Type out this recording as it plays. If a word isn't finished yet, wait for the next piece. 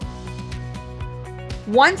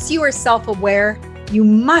Once you are self-aware, you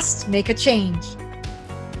must make a change.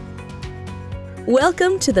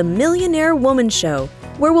 Welcome to the Millionaire Woman Show,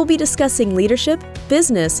 where we'll be discussing leadership,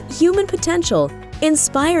 business, human potential,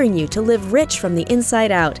 inspiring you to live rich from the inside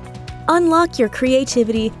out. Unlock your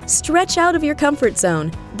creativity, stretch out of your comfort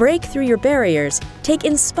zone, break through your barriers, take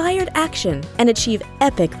inspired action, and achieve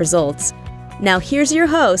epic results. Now here's your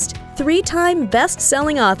host, 3-time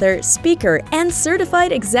best-selling author, speaker, and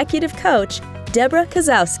certified executive coach, Deborah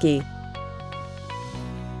Kozowski.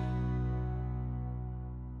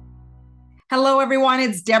 Hello, everyone.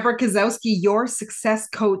 It's Deborah Kozowski, your success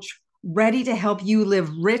coach, ready to help you live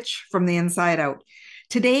rich from the inside out.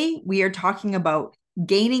 Today, we are talking about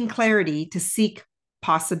gaining clarity to seek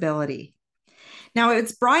possibility. Now,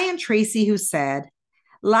 it's Brian Tracy who said,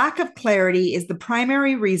 lack of clarity is the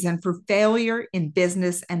primary reason for failure in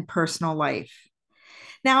business and personal life.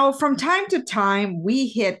 Now, from time to time, we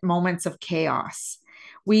hit moments of chaos.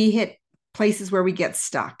 We hit places where we get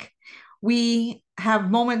stuck. We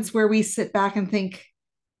have moments where we sit back and think,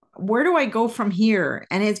 where do I go from here?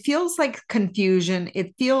 And it feels like confusion.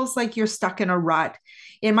 It feels like you're stuck in a rut.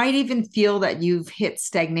 It might even feel that you've hit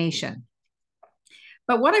stagnation.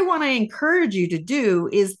 But what I want to encourage you to do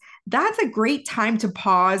is that's a great time to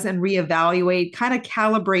pause and reevaluate, kind of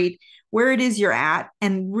calibrate where it is you're at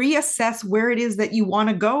and reassess where it is that you want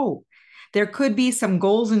to go. There could be some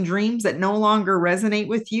goals and dreams that no longer resonate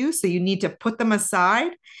with you, so you need to put them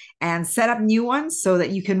aside and set up new ones so that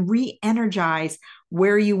you can re-energize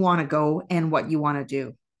where you want to go and what you want to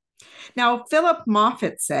do. Now, Philip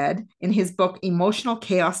Moffitt said in his book, Emotional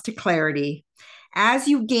Chaos to Clarity, as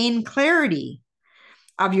you gain clarity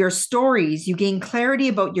of your stories, you gain clarity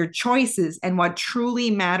about your choices and what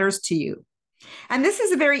truly matters to you. And this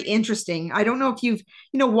is a very interesting, I don't know if you've,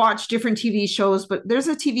 watched different TV shows, but there's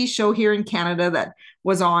a TV show here in Canada that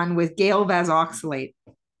was on with Gail Vazoxalate,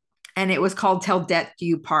 and it was called Till Death Do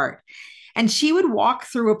You Part. And she would walk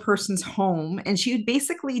through a person's home and she would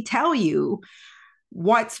basically tell you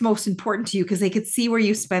what's most important to you because they could see where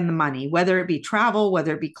you spend the money, whether it be travel,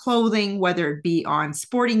 whether it be clothing, whether it be on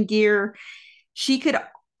sporting gear. She could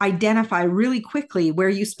identify really quickly where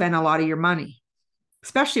you spend a lot of your money,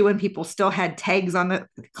 especially when people still had tags on the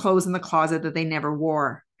clothes in the closet that they never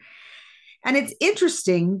wore. And it's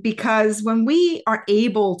interesting because when we are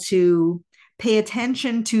able to pay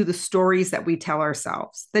attention to the stories that we tell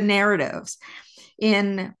ourselves, the narratives,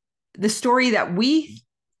 in the story that we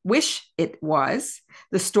wish it was,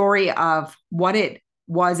 the story of what it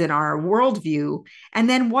was in our worldview, and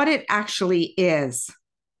then what it actually is.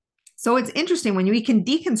 So it's interesting when we can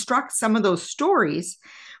deconstruct some of those stories,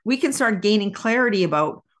 we can start gaining clarity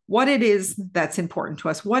about what it is that's important to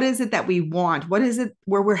us. What is it that we want? What is it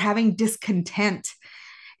where we're having discontent?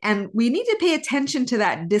 And we need to pay attention to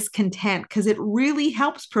that discontent because it really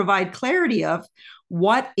helps provide clarity of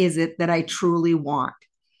what is it that I truly want.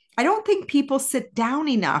 I don't think people sit down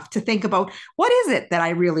enough to think about what is it that I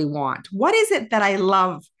really want? What is it that I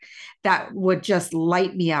love that would just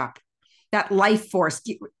light me up? That life force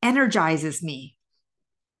energizes me.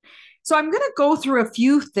 So I'm going to go through a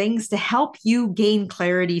few things to help you gain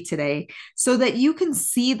clarity today so that you can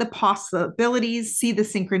see the possibilities, see the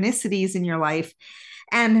synchronicities in your life,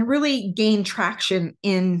 and really gain traction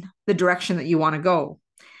in the direction that you want to go.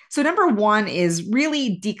 So number one is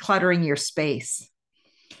really decluttering your space.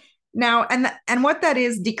 Now, and what that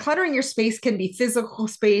is, decluttering your space can be physical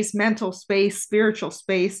space, mental space, spiritual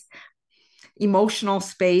space, emotional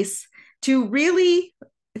space, to really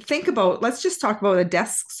think about, let's just talk about a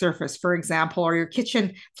desk surface, for example, or your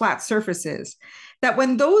kitchen flat surfaces, that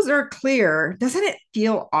when those are clear, doesn't it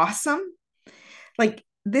feel awesome? Like,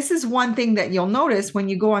 this is one thing that you'll notice when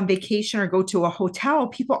you go on vacation or go to a hotel,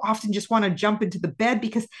 people often just want to jump into the bed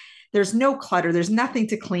because there's no clutter, there's nothing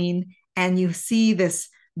to clean. And you see this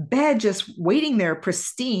bed just waiting there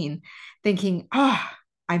pristine, thinking,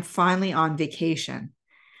 I'm finally on vacation.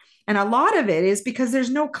 And a lot of it is because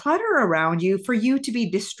there's no clutter around you for you to be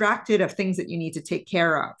distracted of things that you need to take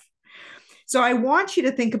care of. So I want you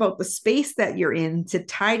to think about the space that you're in to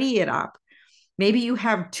tidy it up. Maybe you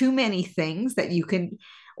have too many things that you can,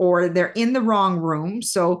 or they're in the wrong room.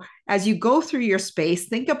 So as you go through your space,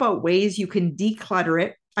 think about ways you can declutter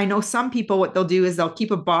it. I know some people, what they'll do is they'll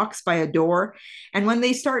keep a box by a door. And when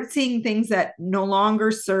they start seeing things that no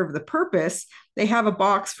longer serve the purpose, they have a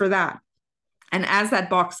box for that. And as that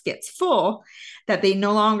box gets full, that they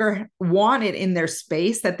no longer want it in their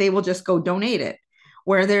space, that they will just go donate it.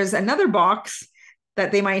 Where there's another box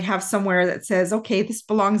that they might have somewhere that says, okay, this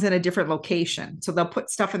belongs in a different location. So they'll put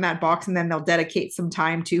stuff in that box and then they'll dedicate some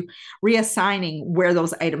time to reassigning where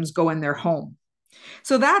those items go in their home.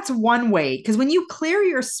 So that's one way, because when you clear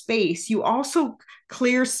your space, you also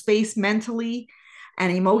clear space mentally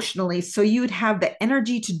and emotionally. So you'd have the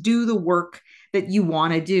energy to do the work that you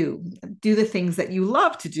want to do the things that you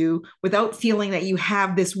love to do without feeling that you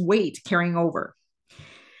have this weight carrying over.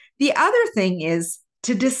 The other thing is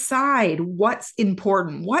to decide what's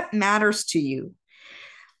important, what matters to you.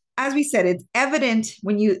 As we said, it's evident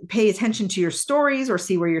when you pay attention to your stories or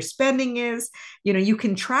see where your spending is. You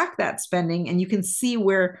can track that spending and you can see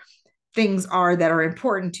where things are that are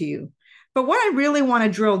important to you. But what I really want to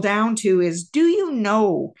drill down to is, do you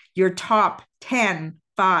know your top 10,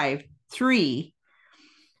 5, 3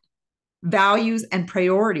 values and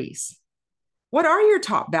priorities? What are your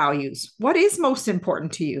top values? What is most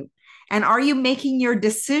important to you? And are you making your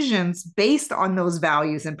decisions based on those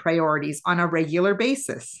values and priorities on a regular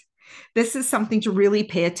basis? This is something to really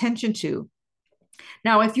pay attention to.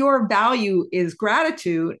 Now, if your value is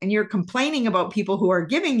gratitude and you're complaining about people who are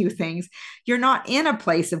giving you things, you're not in a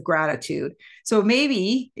place of gratitude. So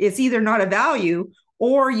maybe it's either not a value,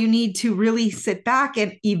 or you need to really sit back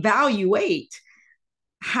and evaluate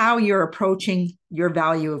how you're approaching your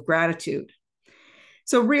value of gratitude.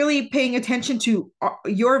 So really paying attention to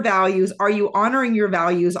your values. Are you honoring your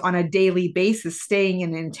values on a daily basis, staying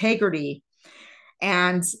in integrity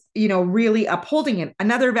and, really upholding it?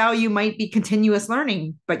 Another value might be continuous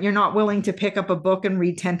learning, but you're not willing to pick up a book and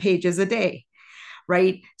read 10 pages a day,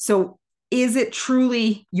 right? So is it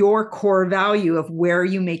truly your core value of where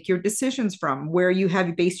you make your decisions from, where you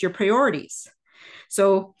have based your priorities?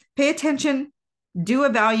 So pay attention, do a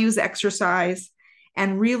values exercise,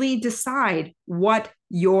 and really decide what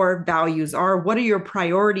your values are. What are your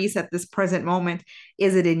priorities at this present moment?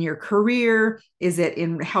 Is it in your career? Is it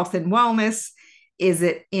in health and wellness? Is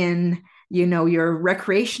it in, your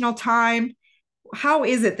recreational time? How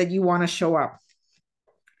is it that you want to show up?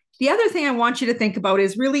 The other thing I want you to think about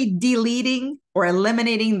is really deleting or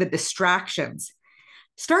eliminating the distractions.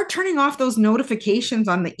 Start turning off those notifications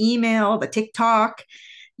on the email, the TikTok,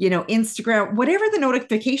 Instagram, whatever the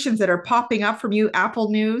notifications that are popping up from you,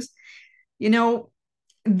 Apple News.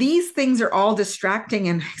 These things are all distracting.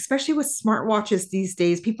 And especially with smartwatches these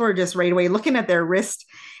days, people are just right away looking at their wrist,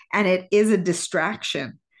 and it is a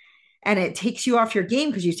distraction. And it takes you off your game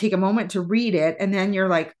because you take a moment to read it. And then you're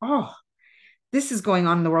like, oh, this is going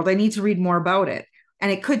on in the world. I need to read more about it.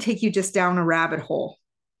 And it could take you just down a rabbit hole.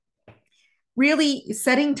 Really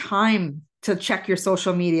setting time to check your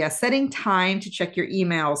social media, setting time to check your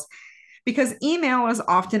emails, because email is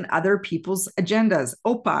often other people's agendas,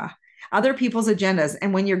 other people's agendas.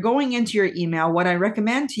 And when you're going into your email, what I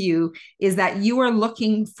recommend to you is that you are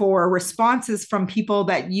looking for responses from people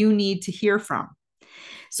that you need to hear from.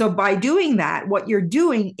 So by doing that, what you're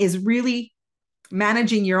doing is really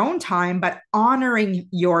managing your own time, but honoring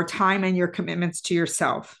your time and your commitments to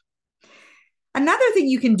yourself. Another thing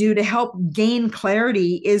you can do to help gain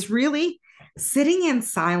clarity is really sitting in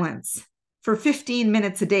silence for 15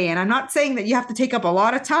 minutes a day. And I'm not saying that you have to take up a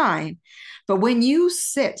lot of time, but when you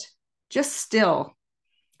sit just still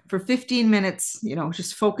for 15 minutes,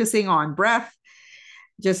 just focusing on breath,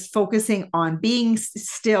 just focusing on being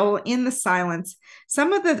still in the silence,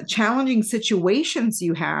 some of the challenging situations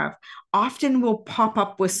you have often will pop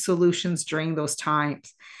up with solutions during those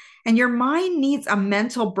times. And your mind needs a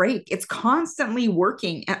mental break. It's constantly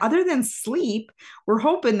working. And other than sleep, we're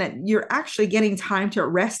hoping that you're actually getting time to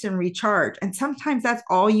rest and recharge. And sometimes that's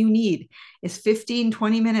all you need is 15,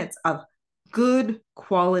 20 minutes of good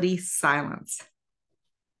quality silence.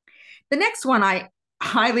 The next one I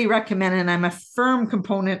highly recommend, and I'm a firm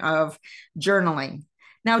component of, journaling.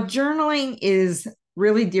 Now, journaling is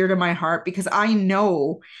really dear to my heart because I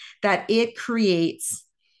know that it creates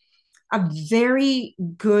a very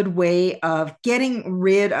good way of getting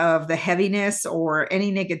rid of the heaviness or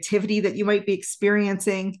any negativity that you might be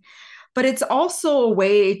experiencing. But it's also a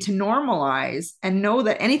way to normalize and know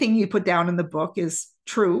that anything you put down in the book is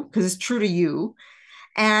true because it's true to you.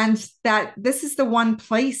 And that this is the one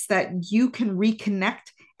place that you can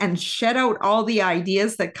reconnect and shed out all the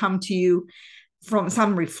ideas that come to you from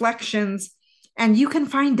some reflections. And you can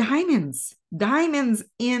find diamonds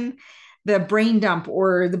in the brain dump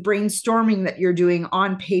or the brainstorming that you're doing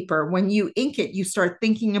on paper. When you ink it, you start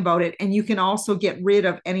thinking about it, and you can also get rid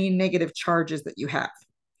of any negative charges that you have.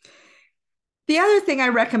 The other thing I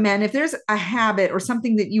recommend, if there's a habit or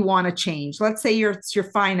something that you want to change, let's say it's your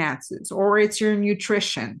finances, or it's your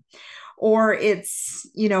nutrition, or it's,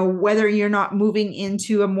 whether you're not moving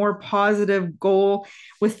into a more positive goal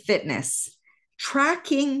with fitness,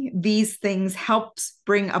 tracking these things helps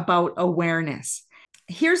bring about awareness.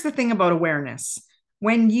 Here's the thing about awareness.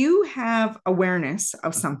 When you have awareness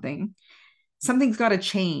of something, something's got to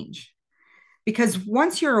change. Because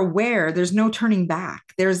once you're aware, there's no turning back.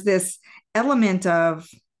 There's this element of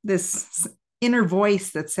this inner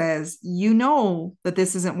voice that says, you know that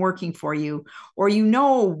this isn't working for you, or you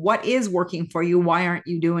know what is working for you. Why aren't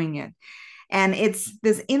you doing it? And it's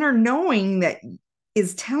this inner knowing that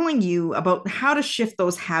is telling you about how to shift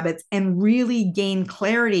those habits and really gain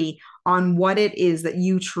clarity on what it is that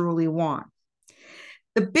you truly want.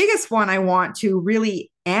 The biggest one I want to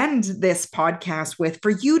really end this podcast with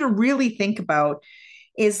for you to really think about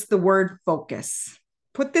is the word focus.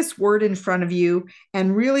 Put this word in front of you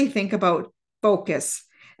and really think about focus.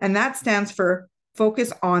 And that stands for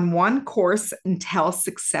focus on one course until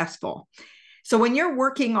successful. So when you're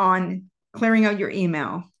working on clearing out your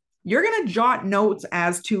email, you're going to jot notes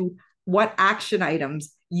as to what action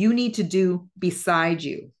items you need to do beside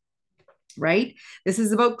you, right? This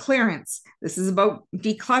is about clearance. This is about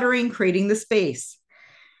decluttering, creating the space.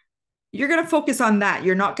 You're going to focus on that.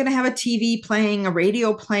 You're not going to have a TV playing, a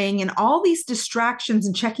radio playing, and all these distractions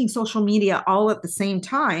and checking social media all at the same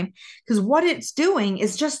time, because what it's doing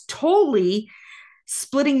is just totally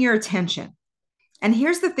splitting your attention. And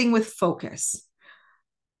here's the thing with focus.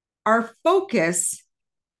 Our focus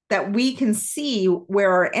that we can see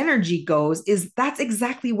where our energy goes is that's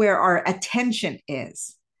exactly where our attention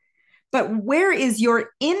is. But where is your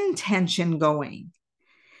intention going?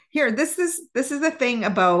 Here, this is the thing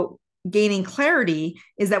about gaining clarity,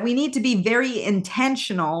 is that we need to be very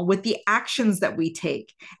intentional with the actions that we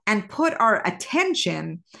take and put our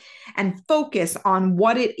attention and focus on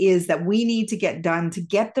what it is that we need to get done to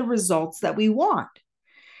get the results that we want.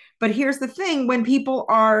 But here's the thing, when people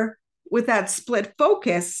are with that split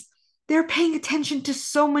focus, they're paying attention to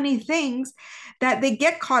so many things that they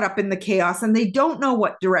get caught up in the chaos and they don't know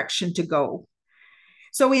what direction to go.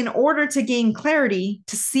 So in order to gain clarity,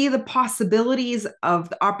 to see the possibilities of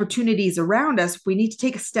the opportunities around us, we need to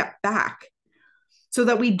take a step back so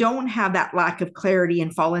that we don't have that lack of clarity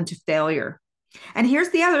and fall into failure. And here's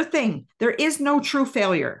the other thing. There is no true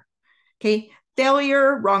failure. Okay.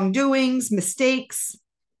 Failure, wrongdoings, mistakes,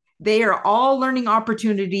 they are all learning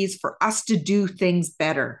opportunities for us to do things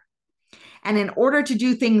better. And in order to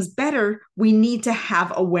do things better, we need to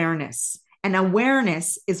have awareness. And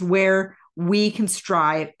awareness is where we can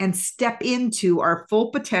strive and step into our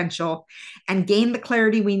full potential and gain the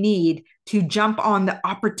clarity we need to jump on the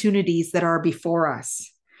opportunities that are before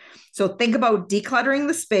us. So think about decluttering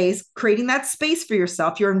the space, creating that space for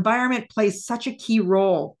yourself. Your environment plays such a key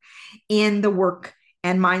role in the work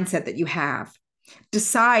and mindset that you have.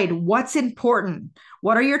 Decide what's important.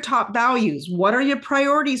 What are your top values? What are your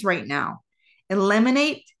priorities right now?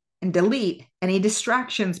 Eliminate and delete any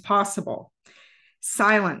distractions possible.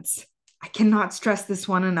 Silence. I cannot stress this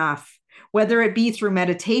one enough. Whether it be through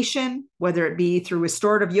meditation, whether it be through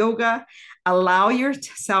restorative yoga, allow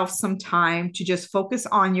yourself some time to just focus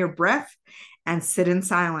on your breath and sit in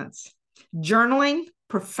silence. Journaling,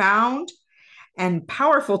 profound and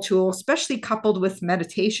powerful tool, especially coupled with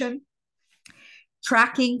meditation.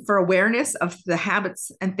 Tracking for awareness of the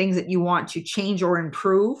habits and things that you want to change or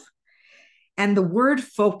improve. And the word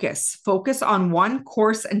focus on one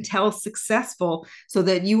course until successful so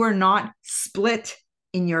that you are not split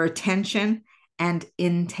in your attention and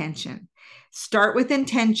intention. Start with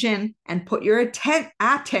intention and put your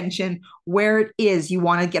attention where it is you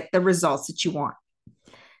want to get the results that you want.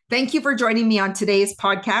 Thank you for joining me on today's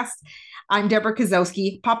podcast. I'm Deborah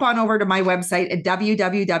Kasowski. Pop on over to my website at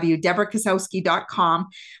www.deborahkasowski.com,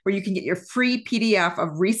 where you can get your free PDF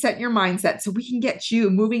of Reset Your Mindset so we can get you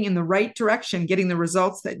moving in the right direction, getting the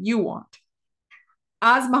results that you want.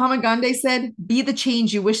 As Mahatma Gandhi said, be the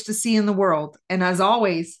change you wish to see in the world. And as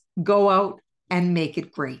always, go out and make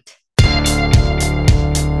it great.